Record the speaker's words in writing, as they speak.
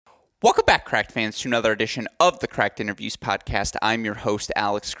Welcome back, Cracked fans, to another edition of the Cracked Interviews podcast. I'm your host,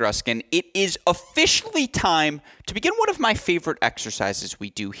 Alex Gruskin. It is officially time to begin one of my favorite exercises we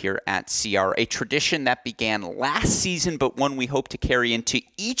do here at CR, a tradition that began last season, but one we hope to carry into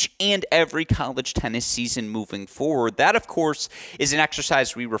each and every college tennis season moving forward. That, of course, is an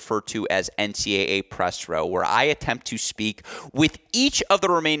exercise we refer to as NCAA Press Row, where I attempt to speak with each of the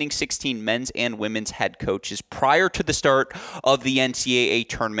remaining 16 men's and women's head coaches prior to the start of the NCAA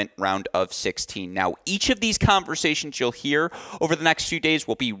tournament round of 16. Now, each of these conversations you'll hear over the next few days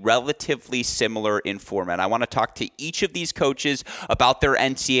will be relatively similar in format. I want to talk to each of these coaches about their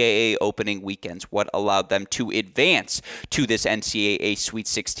NCAA opening weekends, what allowed them to advance to this NCAA Sweet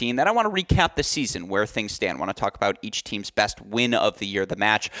 16. Then I want to recap the season, where things stand. I want to talk about each team's best win of the year, the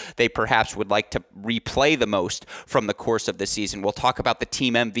match they perhaps would like to replay the most from the course of the season. We'll talk about the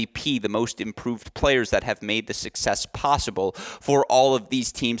team MVP, the most improved players that have made the success possible for all of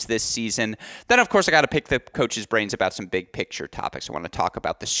these teams this season. Then, of course, I got to pick the coaches' brains about some big picture topics. I want to talk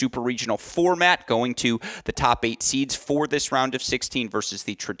about the super regional format, going to the top 8 seeds for this round of 16 versus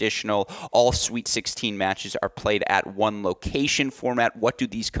the traditional all Sweet 16 matches are played at one location format. What do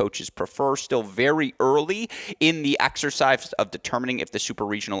these coaches prefer? Still very early in the exercise of determining if the super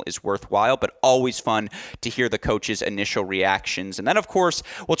regional is worthwhile, but always fun to hear the coaches' initial reactions. And then, of course,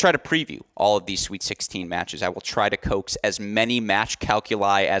 we'll try to preview all of these Sweet 16 matches. I will try to coax as many match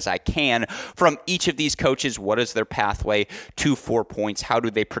calculi as I can from each of these coaches. What is their pathway to 4 points? How do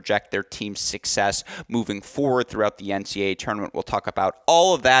they project their team's success moving forward throughout the NCAA tournament? We'll talk about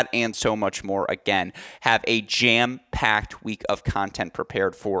all of that and so much more. Again, have a jam-packed week of content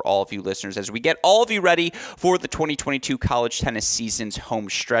prepared for all of you listeners as we get all of you ready for the 2022 college tennis season's home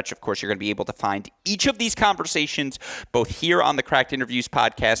stretch. Of course, you're going to be able to find each of these conversations both here on the Cracked Interviews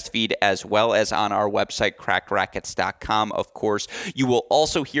podcast feed as well as on our website, crackedrackets.com. Of course, you will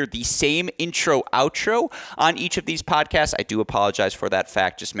also hear the same intro outro on each of these podcasts. I do apologize for that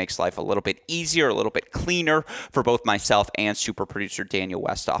fact. Just makes life a little bit easier, a little bit cleaner for both myself and super producer Daniel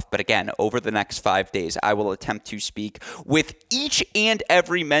Westoff. But again, over the next 5 days, I will attempt to speak with each and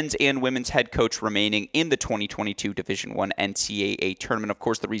every men's and women's head coach remaining in the 2022 Division I NCAA tournament. Of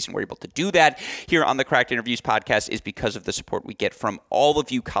course, the reason we're able to do that here on the Cracked Interviews podcast is because of the support we get from all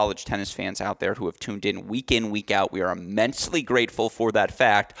of you college tennis fans out there who have tuned in, week out. We are immensely grateful for that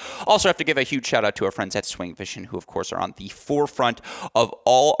fact. Also have to give a huge shout out to our friends at Swing Vision, who of course are on the forefront of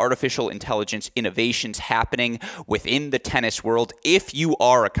all artificial intelligence innovations happening within the tennis world. If you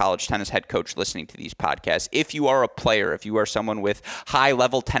are a college tennis head coach listening to these podcasts, if you are a player, if you are someone with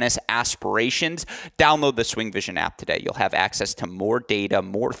high-level tennis aspirations, download the Swing Vision app today. You'll have access to more data,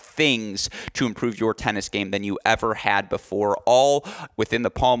 more things to improve your tennis game than you ever had before, all within the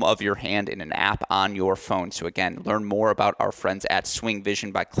palm of your hand in an app on your phone. So again, learn more about our friends at Swing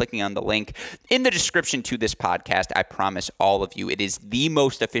Vision by clicking on the link in the description to this podcast. I promise all of you, it is the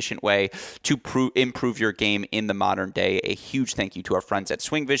most efficient way to improve your game in the modern day. A huge thank you to our friends at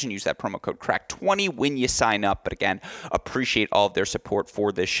Swing Vision. Use that promo code CRACK20 when you sign up. But again, appreciate all of their support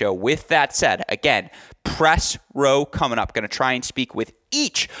for this show. With that said, again, Press Row coming up. Going to try and speak with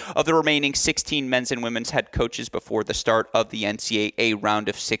each of the remaining 16 men's and women's head coaches before the start of the NCAA round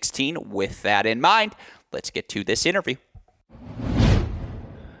of 16. With that in mind, let's get to this interview.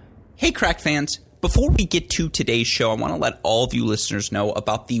 Hey, Crack fans. Before we get to today's show, I want to let all of you listeners know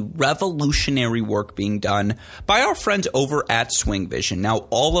about the revolutionary work being done by our friends over at Swing Vision. Now,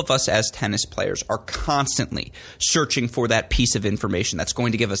 all of us as tennis players are constantly searching for that piece of information that's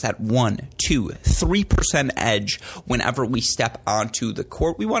going to give us that 1, 2, 3% edge whenever we step onto the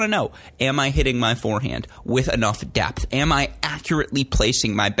court. We want to know, am I hitting my forehand with enough depth? Am I accurately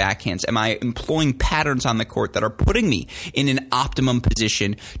placing my backhands? Am I employing patterns on the court that are putting me in an optimum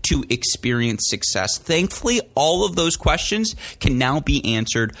position to experience success? Thankfully, all of those questions can now be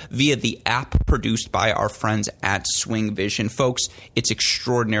answered via the app produced by our friends at Swing Vision. Folks, it's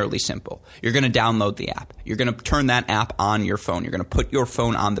extraordinarily simple. You're going to download the app. You're going to turn that app on your phone. You're going to put your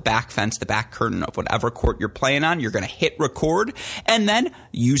phone on the back fence, the back curtain of whatever court you're playing on. You're going to hit record, and then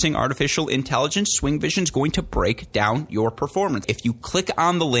using artificial intelligence, Swing Vision is going to break down your performance. If you click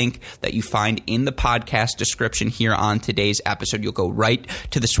on the link that you find in the podcast description here on today's episode, you'll go right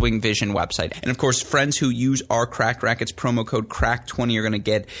to the Swing Vision website. And of course, friends who use our Cracked Racquets promo code CRACK20 are going to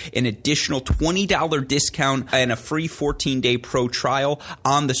get an additional $20 discount and a free 14-day pro trial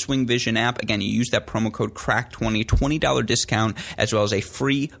on the Swing Vision app. Again, you use that promo code CRACK20, $20 discount, as well as a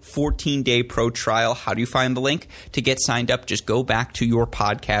free 14-day pro trial. How do you find the link to get signed up? Just go back to your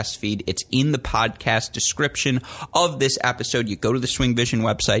podcast feed. It's in the podcast description of this episode. You go to the Swing Vision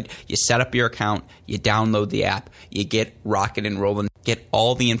website, you set up your account, you download the app, you get rocking and rolling, get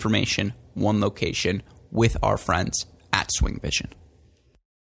all the information, one location with our friends at Swing Vision.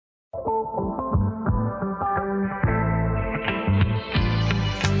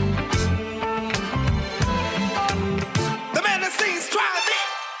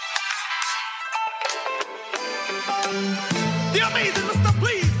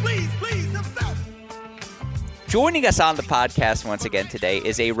 Joining us on the podcast once again today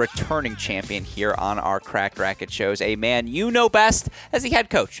is a returning champion here on our Cracked Racquet shows, a man you know best as the head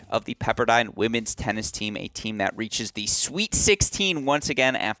coach of the Pepperdine women's tennis team, a team that reaches the Sweet 16 once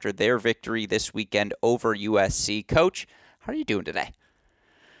again after their victory this weekend over USC. Coach, how are you doing today?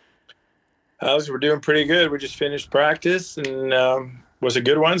 We're doing pretty good. We just finished practice and was a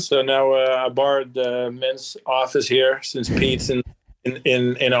good one. So now I borrowed the men's office here since Pete's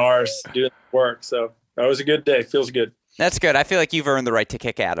in ours doing work. So that was a good day. Feels good. That's good. I feel like you've earned the right to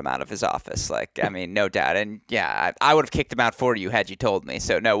kick Adam out of his office. No doubt. And yeah, I would have kicked him out for you had you told me.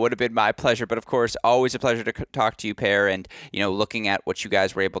 So no, it would have been my pleasure. But of course, always a pleasure to talk to you, Per. And, looking at what you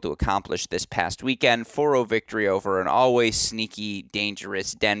guys were able to accomplish this past weekend, 4-0 victory over an always sneaky,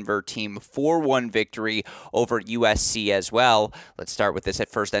 dangerous Denver team, 4-1 victory over USC as well. Let's start with this at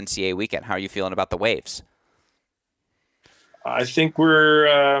first NCAA weekend. How are you feeling about the Waves? I think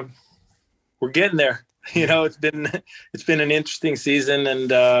we're getting there. It's been an interesting season,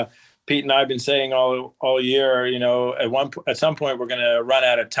 and Pete and I have been saying all year, at some point we're going to run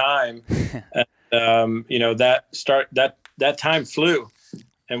out of time. And, that time flew,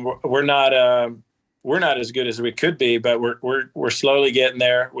 and we're not as good as we could be, but we're slowly getting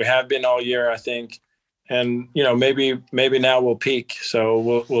there. We have been all year, I think. And, maybe now we'll peak.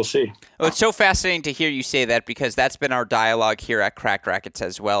 So we'll see. Well, it's so fascinating to hear you say that, because that's been our dialogue here at Cracked Racquets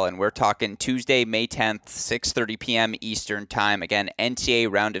as well. And we're talking Tuesday, May 10th, 6:30 p.m. Eastern time. Again,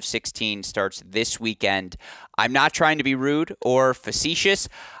 NCAA round of 16 starts this weekend. I'm not trying to be rude or facetious.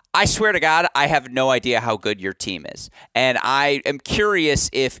 I swear to God, I have no idea how good your team is. And I am curious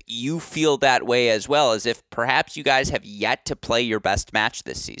if you feel that way as well, as if perhaps you guys have yet to play your best match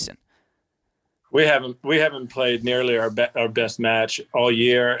this season. We haven't played nearly our best match all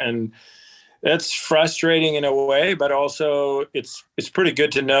year, and that's frustrating in a way. But also, it's pretty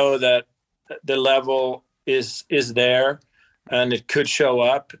good to know that the level is there, and it could show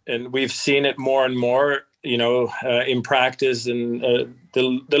up. And we've seen it more and more, in practice, and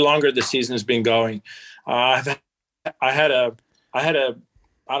the longer the season has been going. I had a I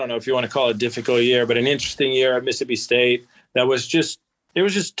don't know if you want to call it a difficult year, but an interesting year at Mississippi State. It was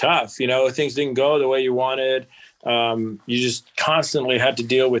just tough. Things didn't go the way you wanted. You just constantly had to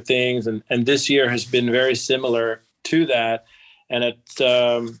deal with things. And this year has been very similar to that. And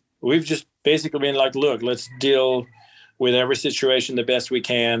we've just basically been like, look, let's deal with every situation the best we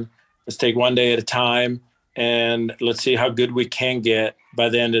can. Let's take one day at a time, and let's see how good we can get by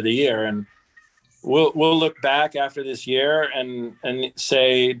the end of the year. And we'll look back after this year and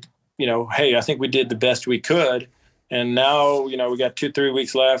say, hey, I think we did the best we could. And now, we got 2-3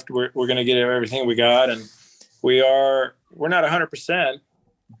 weeks left. We're going to get everything we got, and we're not 100%,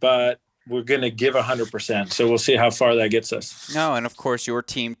 but we're going to give 100%. So we'll see how far that gets us. No, and of course your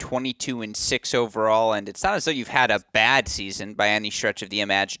team 22-6 overall, and it's not as though you've had a bad season by any stretch of the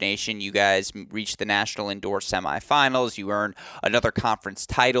imagination. You guys reached the National Indoor Semifinals. You earned another conference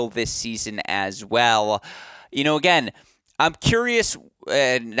title this season as well. Again, I'm curious,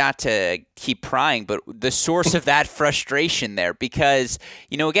 not to keep prying, but the source of that frustration there, because,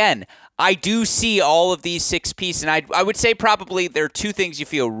 again, I do see all of these 6 pieces, and I would say probably there are 2 things you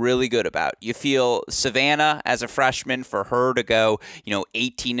feel really good about. You feel Savannah as a freshman, for her to go,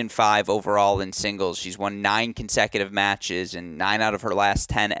 18-5 overall in singles. She's won 9 consecutive matches and 9 out of her last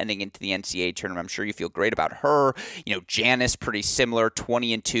 10 ending into the NCAA tournament. I'm sure you feel great about her. Janice, pretty similar,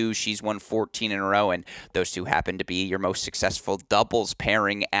 20-2. She's won 14 in a row, and those 2 happen to be your most successful doubles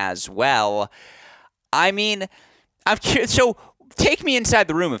pairing as well. I mean, I'm curious. So take me inside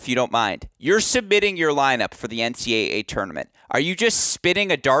the room if you don't mind. You're submitting your lineup for the NCAA tournament. Are you just spinning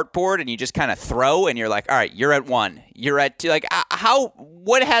a dartboard and you just kind of throw and you're like, all right, you're at 1, you're at 2? Like,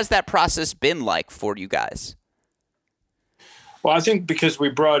 what has that process been like for you guys? Well, I think because we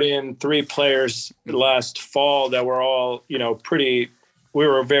brought in 3 players last fall that were all, pretty we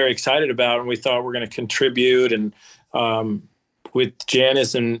were very excited about, and we thought we're going to contribute. And with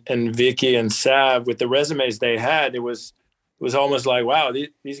Janice and Vicky and Sav, with the resumes they had, it was almost like, wow,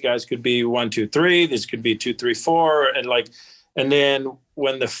 these guys could be 1, 2, 3. This could be 2, 3, 4, and then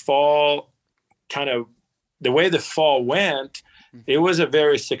when the fall the way the fall went, it was a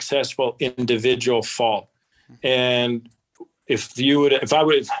very successful individual fall. And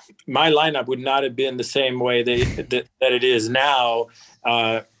my lineup would not have been the same way that it is now.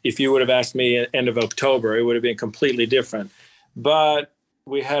 If you would have asked me at end of October, it would have been completely different. But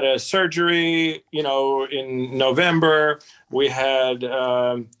we had a surgery, in November. We had,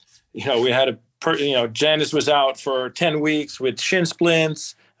 Janice was out for 10 weeks with shin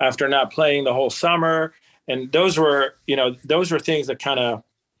splints after not playing the whole summer. And those were things that kind of,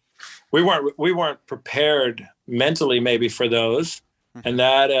 we weren't prepared mentally maybe for those. And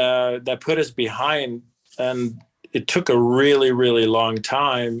that put us behind. And it took a really, really long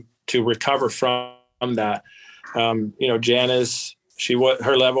time to recover from that. Janice,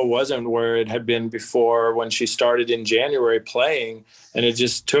 her level wasn't where it had been before when she started in January playing, and it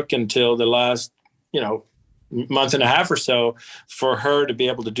just took until the last, month and a half or so for her to be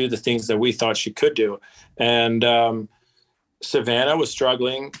able to do the things that we thought she could do. And Savannah was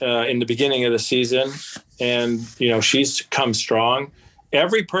struggling in the beginning of the season, and she's come strong.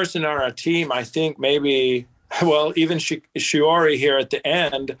 Every person on our team, I think maybe. Well, even Shiori here at the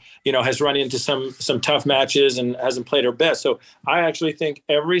end, has run into some tough matches and hasn't played her best. So I actually think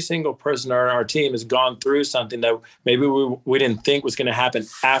every single person on our team has gone through something that maybe we didn't think was going to happen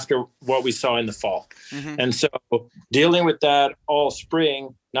after what we saw in the fall. Mm-hmm. And so dealing with that all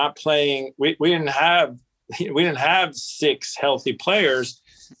spring, not playing, we didn't have 6 healthy players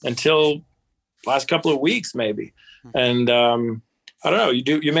until last couple of weeks maybe. And I don't know.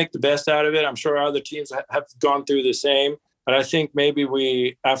 You make the best out of it. I'm sure other teams have gone through the same. But I think maybe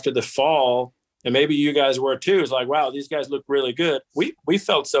we, after the fall, and maybe you guys were too, it's like, wow, these guys look really good. We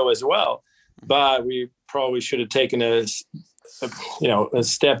felt so as well. But we probably should have taken a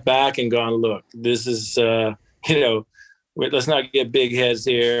step back and gone, look, this is, let's not get big heads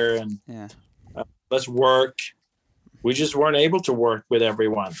here and let's work. We just weren't able to work with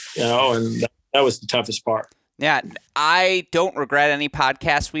everyone, and that was the toughest part. Yeah, I don't regret any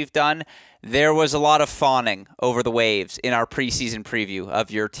podcasts we've done. There was a lot of fawning over the waves in our preseason preview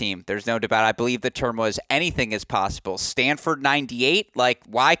of your team. There's no debate. I believe the term was anything is possible. Stanford 98,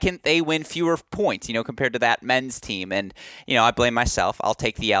 why can't they win fewer points, compared to that men's team? And, I blame myself. I'll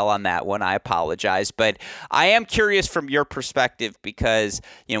take the L on that one. I apologize. But I am curious from your perspective because,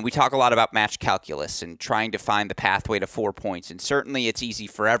 we talk a lot about match calculus and trying to find the pathway to 4 points. And certainly it's easy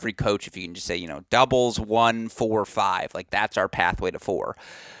for every coach if you can just say, doubles 1, 4, 5. That's our pathway to 4.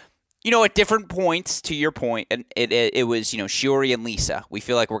 At different points, to your point, and it was, Shiori and Lisa. We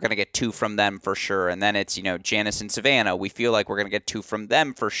feel like we're going to get 2 from them for sure. And then it's, Janice and Savannah. We feel like we're going to get 2 from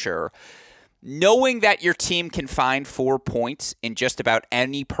them for sure. Knowing that your team can find 4 points in just about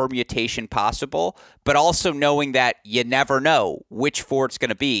any permutation possible, but also knowing that you never know which 4 it's going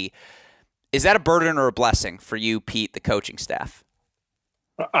to be, is that a burden or a blessing for you, Pete, the coaching staff?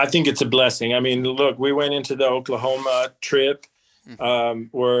 I think it's a blessing. I mean, look, we went into the Oklahoma trip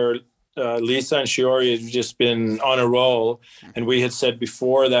where Lisa and Shiori have just been on a roll. And we had said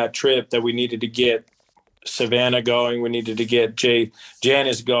before that trip that we needed to get Savannah going. We needed to get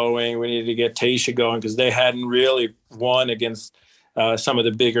Janice going. We needed to get Tayshia going because they hadn't really won against some of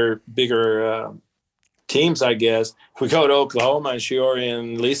the bigger teams, I guess. We go to Oklahoma and Shiori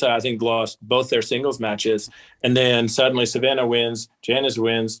and Lisa, I think, lost both their singles matches. And then suddenly Savannah wins, Janice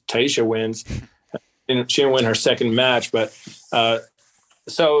wins, Tayshia wins. She didn't win her second match, but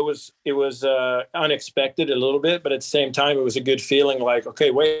so it was unexpected a little bit, but at the same time, it was a good feeling like,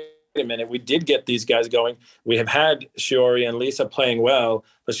 okay, wait a minute, we did get these guys going. We have had Shiori and Lisa playing well.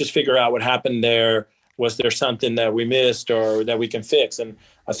 Let's just figure out what happened there. Was there something that we missed or that we can fix? And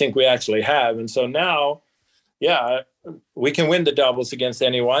I think we actually have. And so now, we can win the doubles against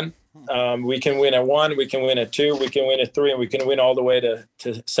anyone. We can win at 1, we can win at 2, we can win at 3, and we can win all the way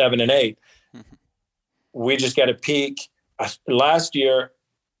to 7 and 8. We just got to peak. Last year,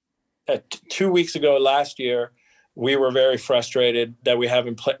 2 weeks ago, we were very frustrated that we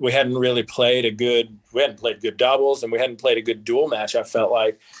hadn't really played we hadn't played good doubles and we hadn't played a good dual match, I felt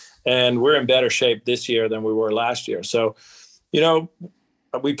like. And we're in better shape this year than we were last year. So,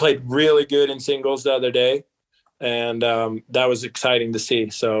 we played really good in singles the other day, and that was exciting to see.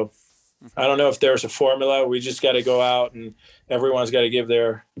 So I don't know if there's a formula. We just got to go out and everyone's got to give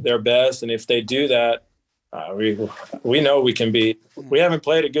their best. And if they do that, we know we can beat. We haven't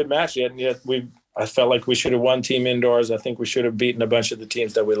played a good match yet, and yet I felt like we should have won team indoors. I think we should have beaten a bunch of the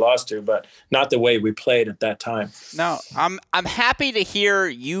teams that we lost to, but not the way we played at that time. No, I'm happy to hear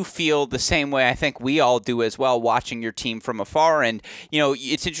you feel the same way I think we all do as well, watching your team from afar. And,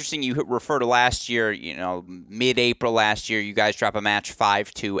 it's interesting you refer to last year, mid-April last year, you guys drop a match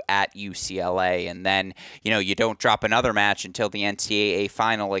 5-2 at UCLA. And then, you don't drop another match until the NCAA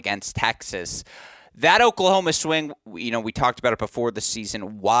final against Texas. That Oklahoma swing, we talked about it before the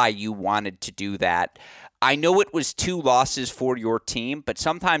season, why you wanted to do that. I know it was 2 losses for your team, but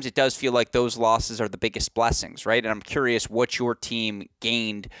sometimes it does feel like those losses are the biggest blessings, right? And I'm curious what your team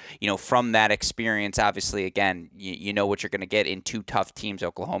gained, from that experience. Obviously, again, you know what you're going to get in 2 tough teams.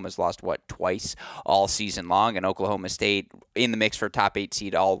 Oklahoma's lost, twice all season long, and Oklahoma State in the mix for a top 8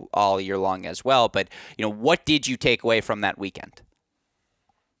 seed all year long as well. But, what did you take away from that weekend?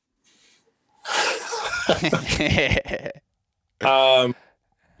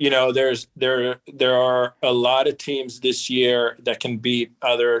 There are a lot of teams this year that can beat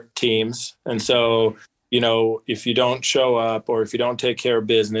other teams, and so if you don't show up or if you don't take care of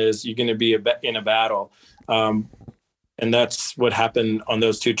business, you're going to be in a battle, and that's what happened on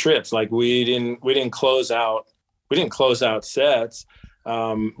those 2 trips. Like we didn't close out sets.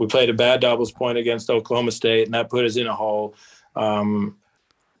 We played a bad doubles point against Oklahoma State, and that put us in a hole.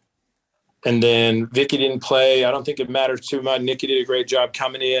 And then Vicky didn't play. I don't think it matters too much. Nikki did a great job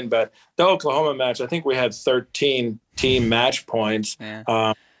coming in. But the Oklahoma match, I think we had 13 team match points.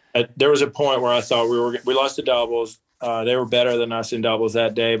 Yeah. There was a point where I thought we lost the doubles. They were better than us in doubles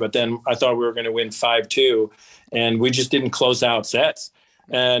that day. But then I thought we were going to win 5-2. And we just didn't close out sets.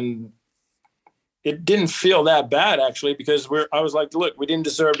 And it didn't feel that bad, actually, because I was like, look, we didn't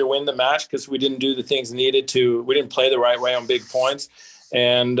deserve to win the match because we didn't do the things needed to. We didn't play the right way on big points.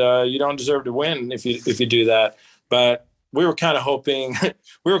 And you don't deserve to win if you do that. But we were kind of hoping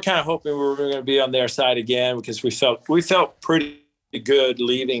we were going to be on their side again, because we felt pretty good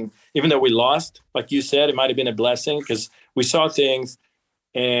leaving, even though we lost. Like you said, it might have been a blessing because we saw things,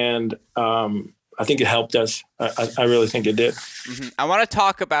 and I think it helped us. I really think it did. Mm-hmm. I want to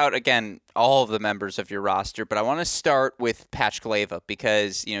talk about, again, all of the members of your roster, but I want to start with Pachkaleva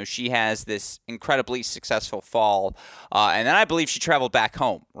because, she has this incredibly successful fall. And then I believe she traveled back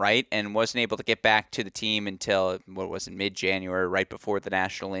home, right? And wasn't able to get back to the team until, mid-January, right before the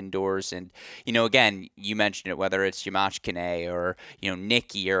national indoors. And, again, you mentioned it, whether it's Yamachkine or,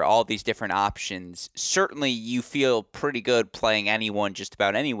 Nikki or all these different options. Certainly you feel pretty good playing anyone just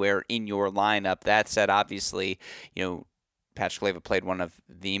about anywhere in your lineup. That said, obviously, Pachkaleva played one of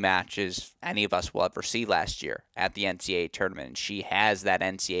the matches any of us will ever see last year at the NCAA tournament, and she has that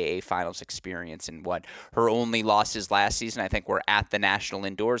NCAA finals experience. And her only losses last season, I think, were at the national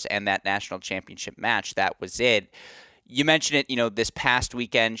indoors and that national championship match. That was it. You mentioned it, this past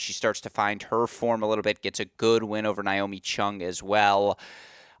weekend, she starts to find her form a little bit, gets a good win over Naomi Chung as well.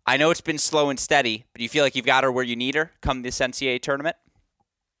 I know it's been slow and steady, but do you feel like you've got her where you need her come this NCAA tournament?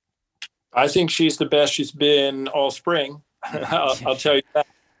 I think she's the best she's been all spring. I'll tell you that.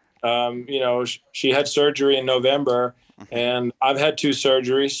 She had surgery in November, and I've had 2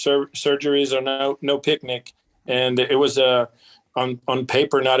 surgeries. Surgeries are no picnic, and it was on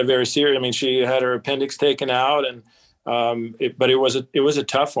paper not a very serious. I mean, she had her appendix taken out, and but it was a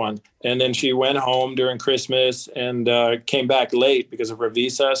tough one. And then she went home during Christmas and came back late because of her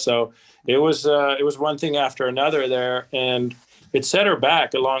visa. So it was one thing after another there, and it set her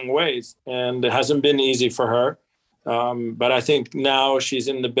back a long ways, and it hasn't been easy for her. But I think now she's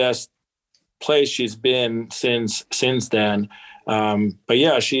in the best place she's been since then. But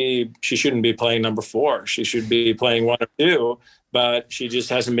yeah, she shouldn't be playing number 4. She should be playing 1 or 2, but she just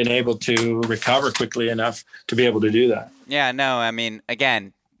hasn't been able to recover quickly enough to be able to do that. Yeah, no, I mean,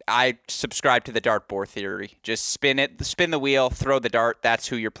 again, I subscribe to the dartboard theory. Just spin the wheel, throw the dart. That's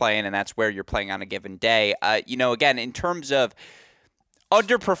who you're playing, and that's where you're playing on a given day. Again, in terms of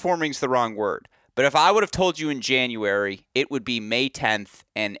underperforming is the wrong word. But if I would have told you in January, it would be May 10th,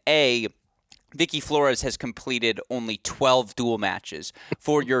 and Vicky Flores has completed only 12 dual matches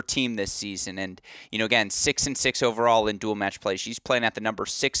for your team this season. And, again, 6-6 overall in dual match play. She's playing at the number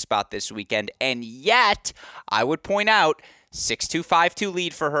 6 spot this weekend. And yet, I would point out, 6-2, 5-2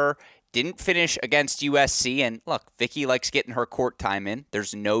 lead for her. Didn't finish against USC. And look, Vicky likes getting her court time in.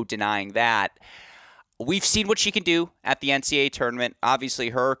 There's no denying that. We've seen what she can do at the NCAA tournament. Obviously,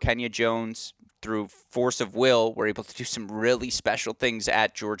 her, Kenya Jones, through force of will, were able to do some really special things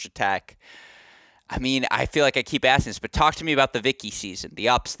at Georgia Tech. I mean, I feel like I keep asking this, but talk to me about the Vicky season, the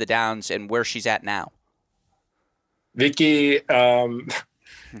ups, the downs, and where she's at now. Vicky,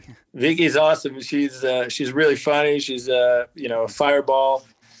 Vicky's awesome. She's really funny. She's a fireball.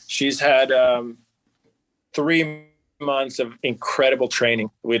 She's had 3 months of incredible training,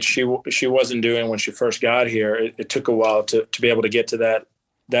 which she wasn't doing when she first got here. It took a while to be able to get to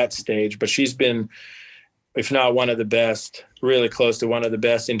that stage, but she's been, if not one of the best, really close to one of the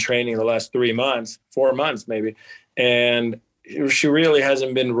best in training the last 3 months, 4 months maybe. And she really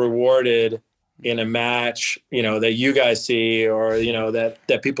hasn't been rewarded in a match, that you guys see or,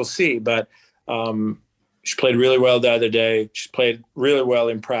 that people see. But she played really well the other day. She played really well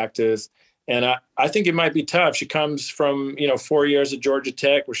in practice. And I think it might be tough. She comes from, 4 years at Georgia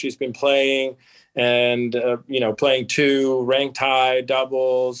Tech where she's been playing and, playing 2 ranked high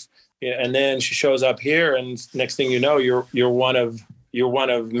doubles. And then she shows up here and next thing you know, you're one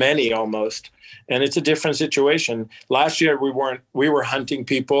of many almost. And it's a different situation. Last year we were hunting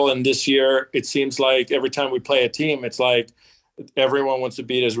people. And this year it seems like every time we play a team, it's like everyone wants to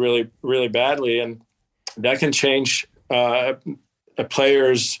beat us really, really badly. And that can change a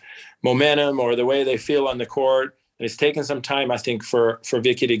player's momentum or the way they feel on the court. And it's taken some time, I think, for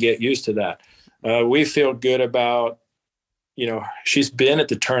Vicky to get used to that. We feel good about, she's been at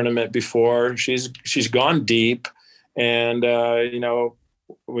the tournament before. She's gone deep, and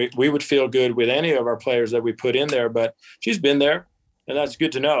we would feel good with any of our players that we put in there. But she's been there, and that's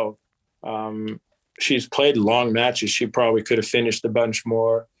good to know. She's played long matches. She probably could have finished a bunch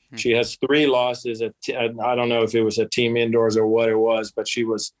more. She has 3 losses I don't know if it was at team indoors or what it was, but she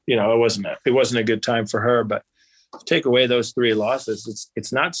was, it wasn't a good time for her. But take away those 3 losses,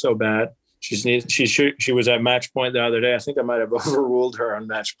 it's not so bad. She was at match point the other day. I think I might have overruled her on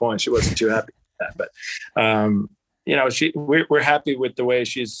match point. She wasn't too happy with that, but we're happy with the way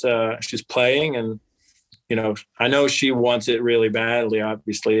she's playing, and I know she wants it really badly,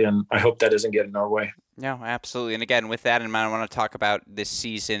 obviously, and I hope that doesn't get in our way. No, absolutely. And again, with that in mind, I want to talk about this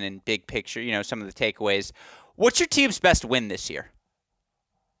season and big picture, some of the takeaways. What's your team's best win this year?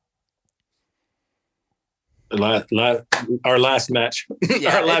 Our last match.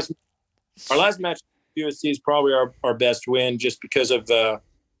 Yeah, our last match USC is probably our best win, just because of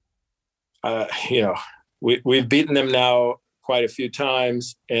we've beaten them now quite a few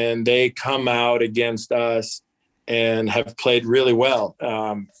times, and they come out against us and have played really well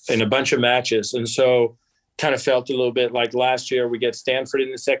in a bunch of matches. And so kind of felt a little bit like last year we get Stanford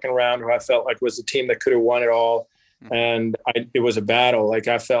in the second round, who I felt like was the team that could have won it all. And it was a battle. Like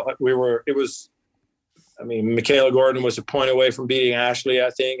I felt like Michaela Gordon was a point away from beating Ashley,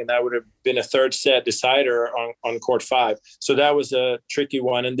 I think, and that would have been a third set decider on court 5. So that was a tricky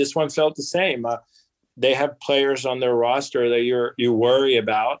one. And this one felt the same. They have players on their roster that you worry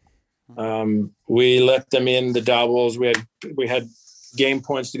about. We let them in the doubles. We had game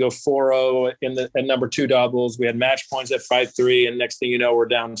points to go 4-0 at number 2 doubles. We had match points at 5-3, and next thing you know, we're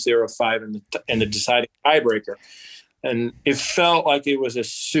down 0-5 in the deciding tiebreaker. And it felt like it was a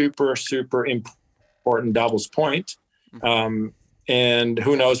super, super important doubles point. And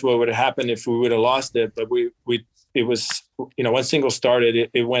who knows what would have happened if we would have lost it. But it was, when singles started,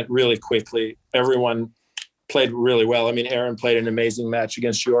 it went really quickly. Everyone played really well. I mean, Erin played an amazing match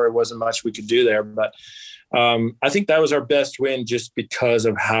against Yori. It wasn't much we could do there, but I think that was our best win just because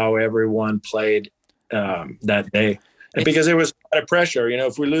of how everyone played that day. And because there was a lot of pressure,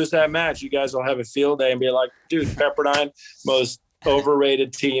 if we lose that match, you guys will have a field day and be like, dude, Pepperdine, most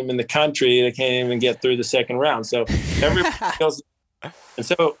overrated team in the country. They can't even get through the second round. So everyone feels, and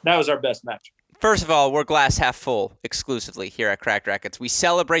so that was our best match. First of all, we're glass half full exclusively here at Cracked Racquets. We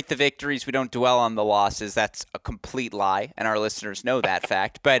celebrate the victories. We don't dwell on the losses. That's a complete lie, and our listeners know that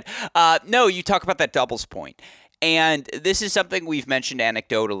fact. But no, you talk about that doubles point. And this is something we've mentioned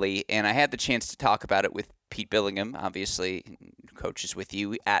anecdotally, and I had the chance to talk about it with Pete Billingham, obviously coaches with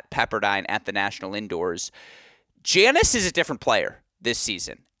you at Pepperdine at the National Indoors. Janice is a different player this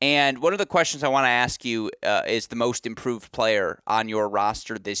season. And one of the questions I want to ask you is the most improved player on your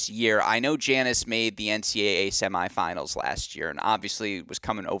roster this year. I know Janice made the NCAA semifinals last year and obviously was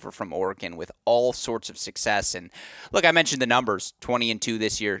coming over from Oregon with all sorts of success. And look, I mentioned the numbers, 20-2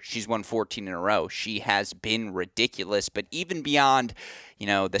 this year. She's won 14 in a row. She has been ridiculous, but even beyond,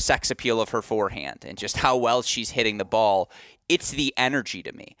 the sex appeal of her forehand and just how well she's hitting the ball, it's the energy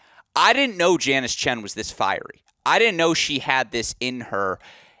to me. I didn't know Janice Chen was this fiery. I didn't know she had this in her.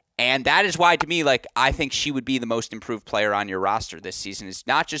 And that is why, to me, I think she would be the most improved player on your roster this season. It's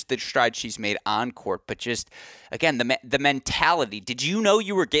not just the strides she's made on court, but just, again, the mentality. Did you know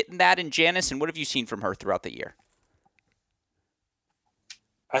you were getting that in Janice, and what have you seen from her throughout the year?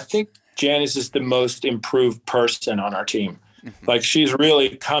 I think Janice is the most improved person on our team. Mm-hmm. She's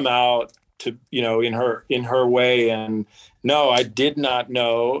really come out to, in her way. And no, I did not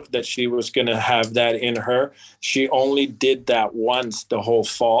know that she was going to have that in her. She only did that once the whole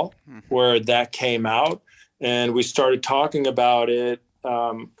fall, where that came out. and we started talking about it.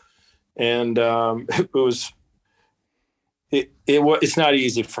 It's not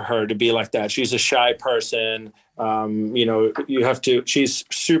easy for her to be like that. She's a shy person. She's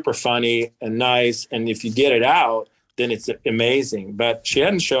super funny and nice. And if you get it out, then it's amazing. But she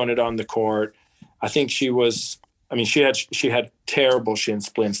hadn't shown it on the court. I think she had terrible shin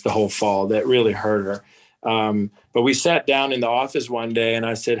splints the whole fall that really hurt her. But we sat down in the office one day and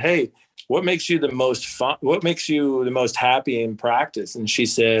I said, "Hey, what makes you the most fun? What makes you the most happy in practice?" And she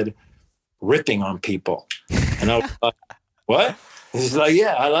said, "Ripping on people." And I was like, "What?" And she's like,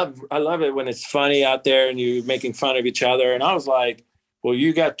 "Yeah, I love it when it's funny out there and you making fun of each other." And I was like, "Well,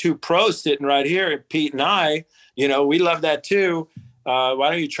 you got two pros sitting right here, Pete and I. We love that too.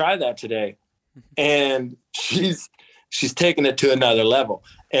 Why don't you try that today?" And she's taken it to another level.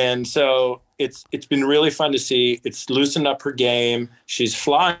 And so it's been really fun to see. It's loosened up her game. She's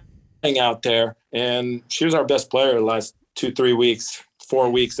flying out there, and she was our best player the last 2-3 weeks,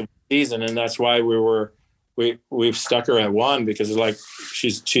 4 weeks of the season, and that's why we've stuck her at 1, because it's like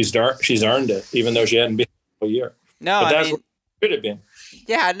she's earned it, even though she hadn't been a year. No, but that's what it should have been.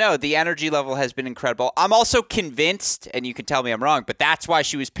 Yeah, no, the energy level has been incredible. I'm also convinced, and you can tell me I'm wrong, but that's why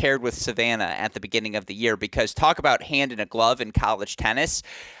she was paired with Savannah at the beginning of the year, because talk about hand in a glove in college tennis.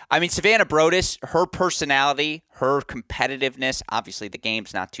 I mean, Savannah Brodus, her personality, her competitiveness, obviously the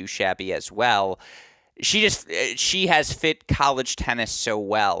game's not too shabby as well. She has fit college tennis so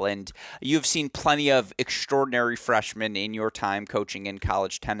well, and you've seen plenty of extraordinary freshmen in your time coaching in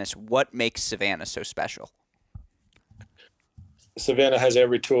college tennis. What makes Savannah so special? Savannah has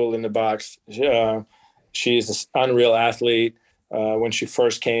every tool in the box. She's an unreal athlete. When she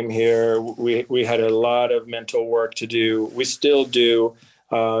first came here, we had a lot of mental work to do. We still do.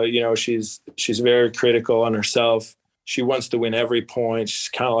 She's very critical on herself. She wants to win every point. She's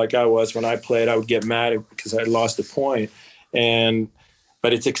kind of like I was when I played. I would get mad because I lost a point.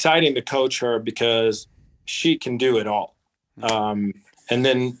 But it's exciting to coach her because she can do it all. And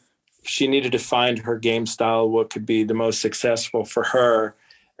then she needed to find her game style, what could be the most successful for her.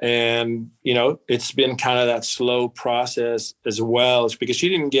 And, it's been kind of that slow process as well. It's because she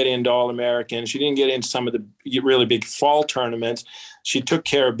didn't get into All-American. She didn't get into some of the really big fall tournaments. She took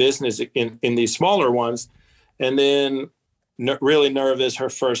care of business in these smaller ones. And then really nervous, her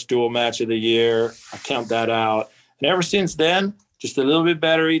first dual match of the year. I count that out. And ever since then, just a little bit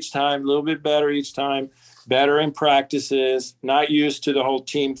better each time, better in practices, not used to the whole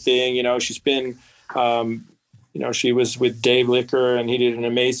team thing. She's been, she was with Dave Licker and he did an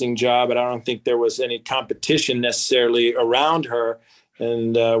amazing job, but I don't think there was any competition necessarily around her.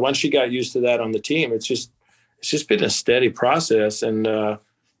 And once she got used to that on the team, it's just been a steady process. And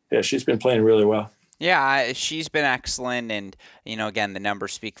she's been playing really well. Yeah, she's been excellent, and again, the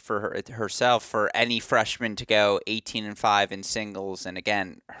numbers speak for herself. For any freshman to go 18-5 in singles, and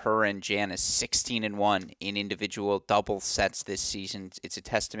again, her and Janice 16-1 in individual double sets this season. It's a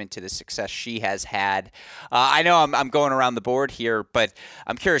testament to the success she has had. I know I'm going around the board here, but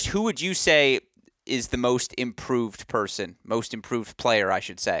I'm curious, who would you say is the most improved player, I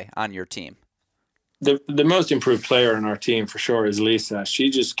should say, on your team? The most improved player on our team for sure is Lisa. She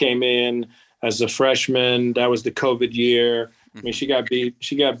just came in as a freshman. That was the COVID year. I mean, she got beat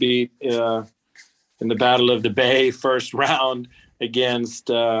in the Battle of the Bay first round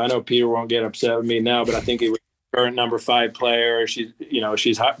against, I know Peter won't get upset with me now, but I think it was current number 5 player. She's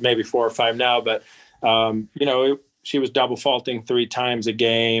maybe 4 or 5 now, but, she was double faulting 3 times a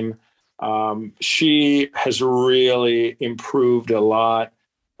game. She has really improved a lot.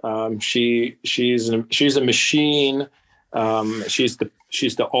 She's a machine.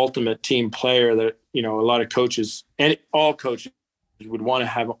 She's the ultimate team player that, a lot of coaches and all coaches would want to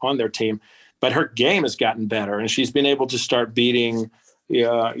have on their team, but her game has gotten better and she's been able to start beating,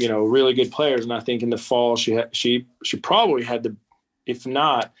 really good players. And I think in the fall, she probably had if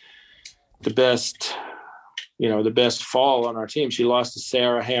not the best fall on our team. She lost to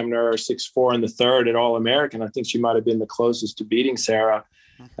Sarah Hamner 6-4 in the third at All-American. I think she might've been the closest to beating Sarah.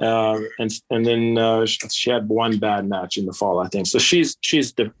 And then she had one bad match in the fall, I think. So she's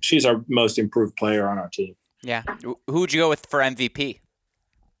our most improved player on our team. Yeah. Who would you go with for MVP?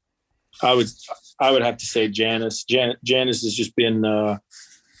 I would have to say Janice. Janice has just been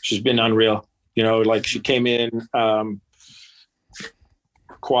she's been unreal. Like she came in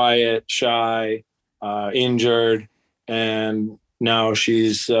quiet, shy, injured, and now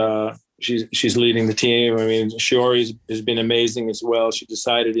she's leading the team. I mean, Shiori has been amazing as well. She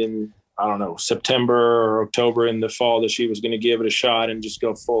decided in, I don't know, September or October in the fall that she was going to give it a shot and just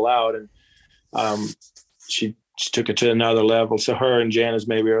go full out. And she took it to another level. So her and Janice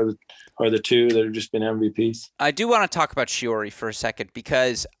maybe are are the two that have just been MVPs. I do want to talk about Shiori for a second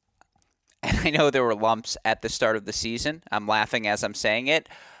because, and I know there were lumps at the start of the season. I'm laughing as I'm saying it.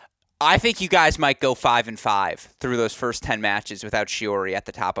 I think you guys might go 5-5 through those first 10 matches without Shiori at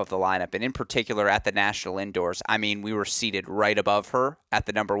the top of the lineup, and in particular at the National Indoors. I mean, we were seated right above her at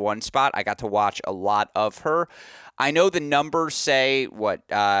the number 1 spot. I got to watch a lot of her. I know the numbers say,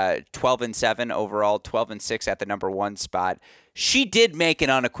 12-7 overall, 12-6 at the number 1 spot. She did make an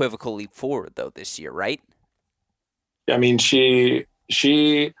unequivocal leap forward, though, this year, right? I mean, Shiori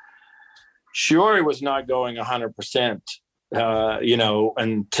was not going 100%.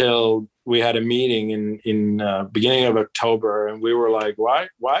 Until we had a meeting in beginning of October, and we were like, why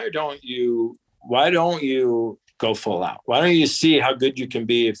don't you go full out? Why don't you see how good you can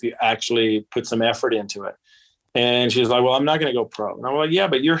be if you actually put some effort into it? And she's like, well, I'm not going to go pro. And I'm like, yeah,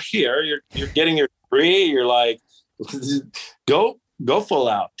 but you're here, you're getting your degree. You're like, go full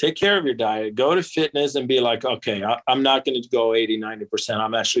out, take care of your diet, go to fitness and be like, okay, I'm not going to go 80-90%.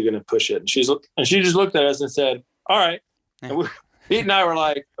 I'm actually going to push it. And she just looked at us and said, all right. And Pete and I were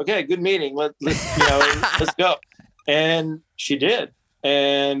like, okay, good meeting. Let's go. And she did.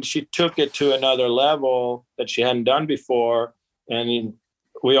 And she took it to another level that she hadn't done before. And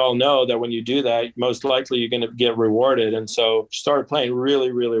we all know that when you do that, most likely you're going to get rewarded. And so she started playing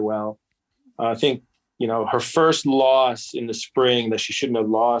really, really well. I think, her first loss in the spring that she shouldn't have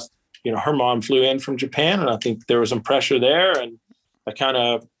lost, her mom flew in from Japan, and I think there was some pressure there. And I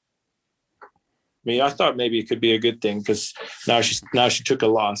thought maybe it could be a good thing because now she took a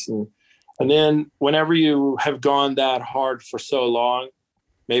loss. And then whenever you have gone that hard for so long,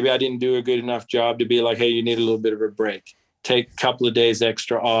 maybe I didn't do a good enough job to be like, hey, you need a little bit of a break. Take a couple of days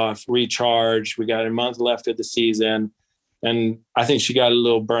extra off, recharge. We got a month left of the season. And I think she got a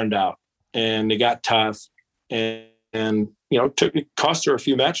little burned out and it got tough and it cost her a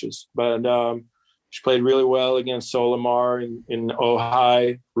few matches, but she played really well against Solimar in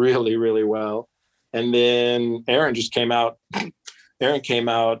Ojai, really, really well. And then Erin came out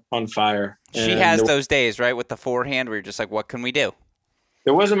on fire. She has those days, right, with the forehand where you're just like, what can we do?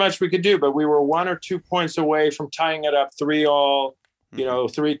 There wasn't much we could do, but we were 1 or 2 points away from tying it up 3-all,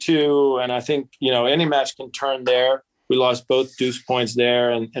 3-2. And I think, any match can turn there. We lost both deuce points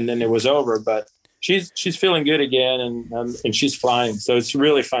there, and then it was over. But she's feeling good again, and she's flying. So it's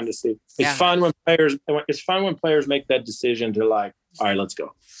really fun to see. It's fun when players make that decision to like, all right, let's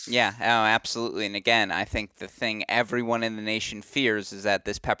go. Yeah, absolutely. And again, I think the thing everyone in the nation fears is that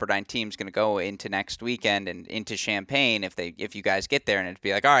this Pepperdine team is going to go into next weekend and into Champaign if you guys get there, and it'd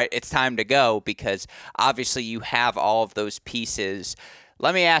be like, all right, it's time to go, because obviously you have all of those pieces.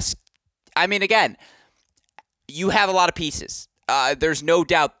 Let me ask, again, you have a lot of pieces. There's no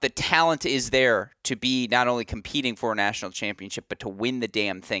doubt the talent is there to be not only competing for a national championship, but to win the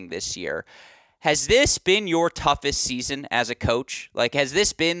damn thing this year. Has this been your toughest season as a coach? Like, has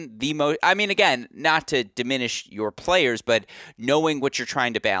this been the most, again, not to diminish your players, but knowing what you're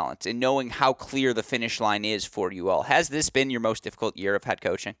trying to balance and knowing how clear the finish line is for you all, has this been your most difficult year of head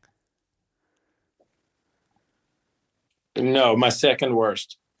coaching? No, my second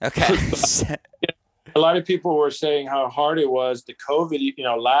worst. Okay. A lot of people were saying how hard it was, the COVID,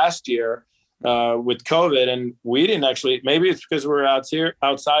 last year with COVID, and we didn't actually, maybe it's because we're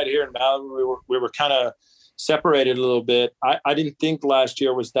outside here in Malibu, we were kind of separated a little bit. I didn't think last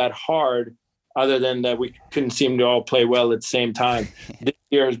year was that hard, other than that we couldn't seem to all play well at the same time. This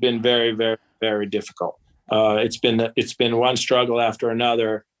year has been very, very, very difficult. It's been one struggle after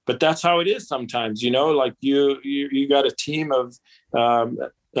another, but that's how it is sometimes, like you got a team of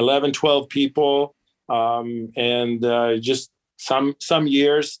 11, 12 people. Just some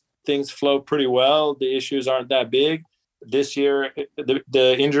years things flow pretty well. The issues aren't that big. This year,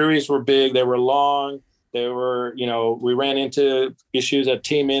 the injuries were big. They were long. They were, we ran into issues at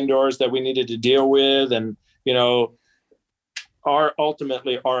team indoors that we needed to deal with. And,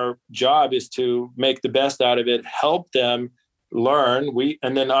 ultimately our job is to make the best out of it, help them learn.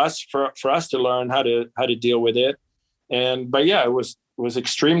 And then for us to learn how to deal with it. But yeah, it was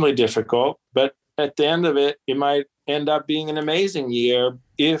extremely difficult, but at the end of it, it might end up being an amazing year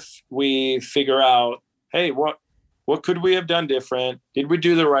if we figure out, hey, what could we have done different? Did we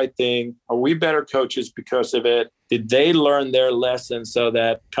do the right thing? Are we better coaches because of it? Did they learn their lesson so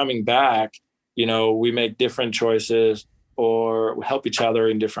that coming back, we make different choices or help each other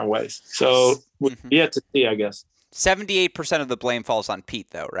in different ways? So we have to see, I guess. 78% of the blame falls on Pete,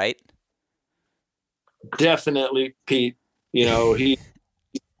 though, right? Definitely Pete.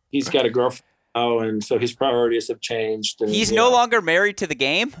 He's got a girlfriend. And so his priorities have changed. And, he's no longer married to the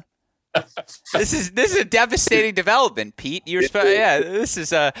game? This is a devastating development, Pete. This is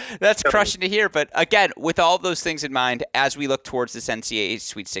that's crushing to hear. But again, with all those things in mind, as we look towards this NCAA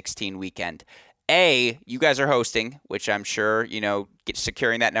Sweet 16 weekend, you guys are hosting, which I'm sure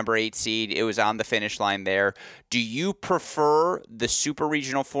securing that number 8 seed. It was on the finish line there. Do you prefer the super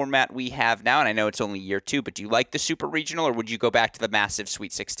regional format we have now? And I know it's only year 2, but do you like the super regional, or would you go back to the massive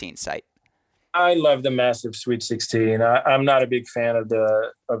Sweet 16 site? I love the massive Sweet 16. I'm not a big fan of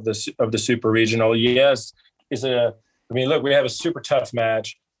the super regional. Yes, look, we have a super tough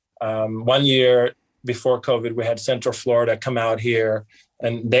match. 1 year before COVID, we had Central Florida come out here,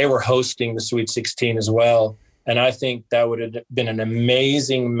 and they were hosting the Sweet 16 as well. And I think that would have been an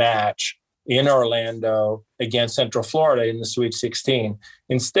amazing match in Orlando against Central Florida in the Sweet 16.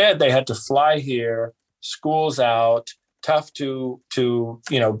 Instead, they had to fly here, schools out, tough to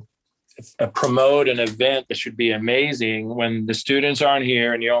promote an event that should be amazing when the students aren't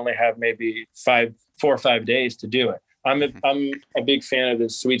here and you only have maybe 4 or 5 days to do it. I'm a big fan of the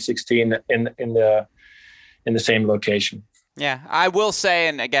Sweet 16 in the same location. Yeah, I will say,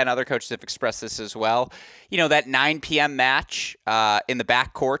 and again, other coaches have expressed this as well, that 9 p.m. match in the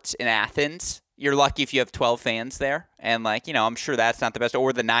backcourts in Athens, you're lucky if you have 12 fans there. And I'm sure that's not the best.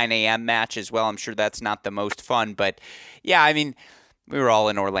 Or the 9 a.m. match as well. I'm sure that's not the most fun. But yeah, I mean, we were all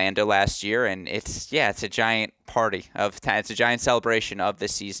in Orlando last year, and it's a giant party it's a giant celebration of the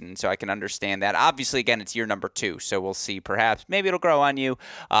season. So I can understand that. Obviously, again, it's year number 2, so we'll see. Perhaps maybe it'll grow on you.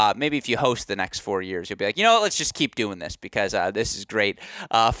 Maybe if you host the next 4 years, you'll be like, let's just keep doing this because this is great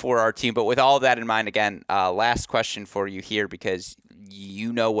for our team. But with all that in mind, again, last question for you here, because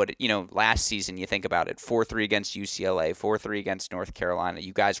last season, you think about it, 4-3 against UCLA, 4-3 against North Carolina.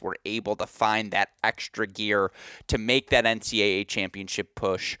 You guys were able to find that extra gear to make that NCAA championship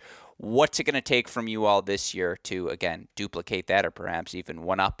push. What's it going to take from you all this year to, again, duplicate that or perhaps even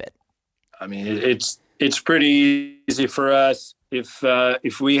one-up it? I mean, it's pretty easy for us.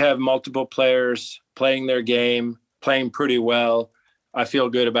 If we have multiple players playing their game, playing pretty well, I feel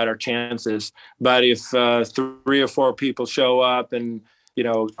good about our chances. But if 3 or 4 people show up and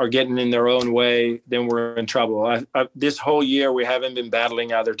are getting in their own way, then we're in trouble. This whole year we haven't been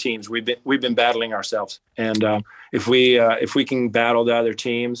battling other teams. We've been battling ourselves. And if we can battle the other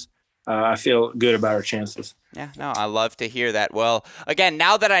teams, I feel good about our chances. Yeah, no, I love to hear that. Well, again,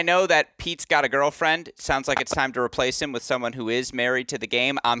 now that I know that Pete's got a girlfriend, it sounds like it's time to replace him with someone who is married to the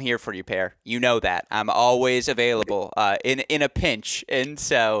game. I'm here for you, pair. You know that. I'm always available in a pinch. And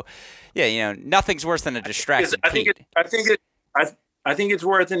so, yeah, nothing's worse than a distraction. I think it's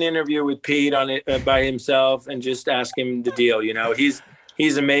worth an interview with Pete on it by himself and just ask him the deal.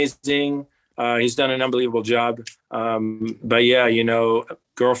 He's amazing. He's done an unbelievable job. But yeah,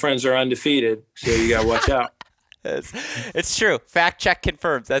 girlfriends are undefeated, so you got to watch out. It's true. Fact check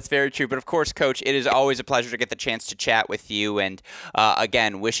confirms. That's very true. But of course, Coach, it is always a pleasure to get the chance to chat with you. And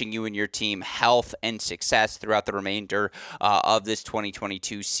again, wishing you and your team health and success throughout the remainder of this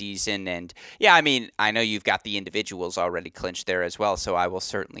 2022 season. And yeah, I mean, I know you've got the individuals already clinched there as well. So I will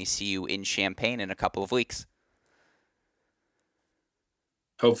certainly see you in Champaign in a couple of weeks.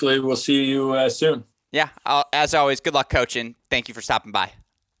 Hopefully we'll see you soon. Yeah. As always, good luck coaching. Thank you for stopping by.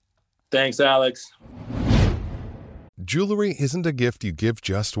 Thanks, Alex. Jewelry isn't a gift you give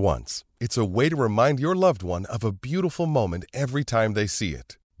just once. It's a way to remind your loved one of a beautiful moment every time they see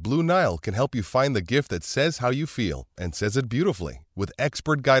it. Blue Nile can help you find the gift that says how you feel and says it beautifully, with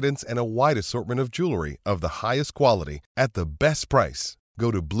expert guidance and a wide assortment of jewelry of the highest quality at the best price.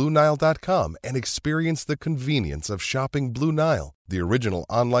 Go to BlueNile.com and experience the convenience of shopping Blue Nile, the original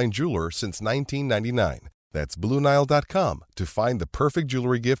online jeweler since 1999. That's BlueNile.com to find the perfect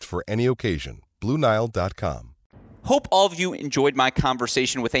jewelry gift for any occasion. BlueNile.com. Hope all of you enjoyed my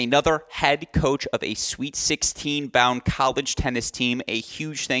conversation with another head coach of a Sweet 16 bound college tennis team. A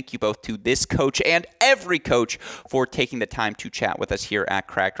huge thank you both to this coach and every coach for taking the time to chat with us here at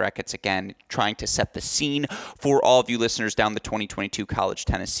Cracked Racquets. Again, trying to set the scene for all of you listeners down the 2022 college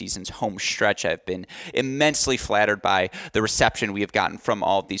tennis season's home stretch. I've been immensely flattered by the reception we have gotten from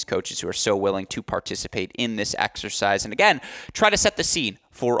all of these coaches who are so willing to participate in this exercise. And again, try to set the scene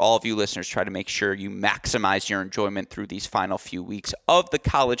for all of you listeners. Try to make sure you maximize your enjoyment through these final few weeks of the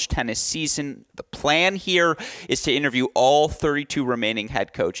college tennis season. The plan here is to interview all 32 remaining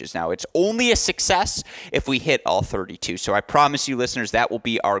head coaches. Now, it's only a success if we hit all 32. So I promise you, listeners, that will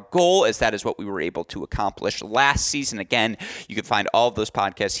be our goal, as that is what we were able to accomplish last season. Again, you can find all of those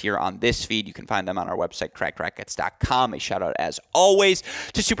podcasts here on this feed. You can find them on our website, crackedrackets.com. A shout out, as always,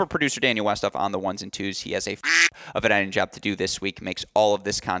 to super producer Daniel Westoff on the ones and twos. He has a of an editing job to do this week, makes all of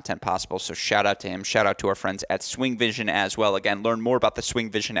this content possible. So shout out to him. Shout out to our friends at Swing Vision as well. Again, learn more about the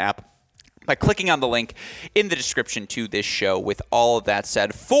Swing Vision app by clicking on the link in the description to this show. With all of that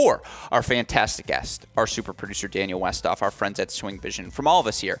said, for our fantastic guest, our super producer Daniel Westoff, our friends at Swing Vision, from all of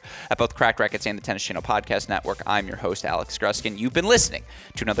us here at both Cracked Racquets and the Tennis Channel Podcast Network, I'm your host, Alex Gruskin. You've been listening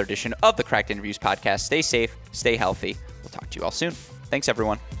to another edition of the Cracked Interviews Podcast. Stay safe, stay healthy. We'll talk to you all soon. Thanks,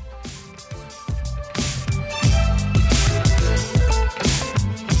 everyone.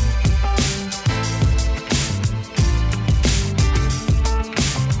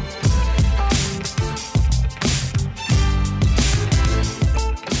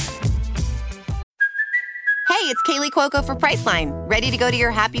 Hey, it's Kaylee Cuoco for Priceline. Ready to go to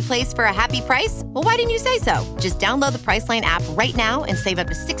your happy place for a happy price? Well, why didn't you say so? Just download the Priceline app right now and save up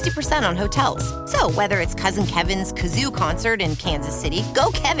to 60% on hotels. So whether it's Cousin Kevin's Kazoo Concert in Kansas City,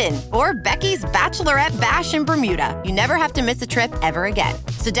 go Kevin, or Becky's Bachelorette Bash in Bermuda, you never have to miss a trip ever again.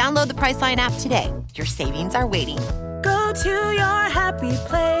 So download the Priceline app today. Your savings are waiting. Go to your happy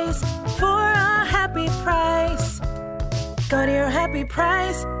place for a happy price. Go to your happy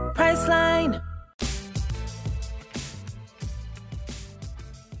price, Priceline.